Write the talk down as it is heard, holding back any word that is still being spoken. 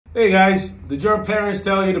Hey guys, did your parents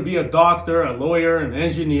tell you to be a doctor, a lawyer, an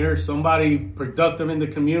engineer, somebody productive in the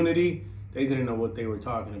community? They didn't know what they were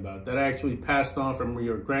talking about. That actually passed on from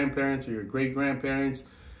your grandparents or your great-grandparents,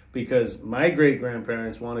 because my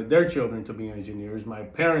great-grandparents wanted their children to be engineers. My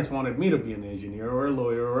parents wanted me to be an engineer or a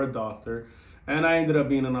lawyer or a doctor. And I ended up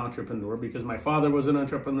being an entrepreneur because my father was an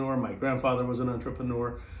entrepreneur, my grandfather was an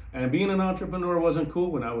entrepreneur, and being an entrepreneur wasn't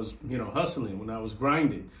cool when I was, hustling, when I was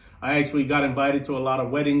grinding. I actually got invited to a lot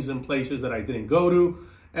of weddings and places that I didn't go to,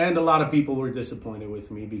 and a lot of people were disappointed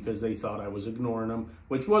with me because they thought I was ignoring them,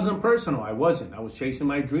 which wasn't personal. I wasn't. I was chasing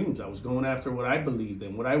my dreams. I was going after what I believed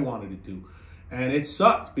in, what I wanted to do. And it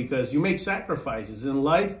sucked because you make sacrifices. In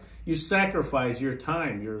life, you sacrifice your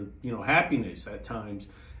time, your, happiness at times,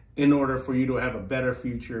 in order for you to have a better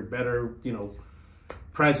future, better,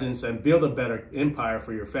 presence, and build a better empire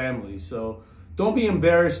for your family. So don't be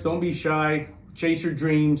embarrassed. Don't be shy. Chase your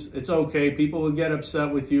dreams. It's okay. People will get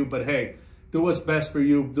upset with you, but hey, do what's best for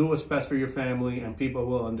you. Do what's best for your family, and people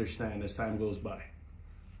will understand as time goes by.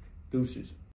 Deuces.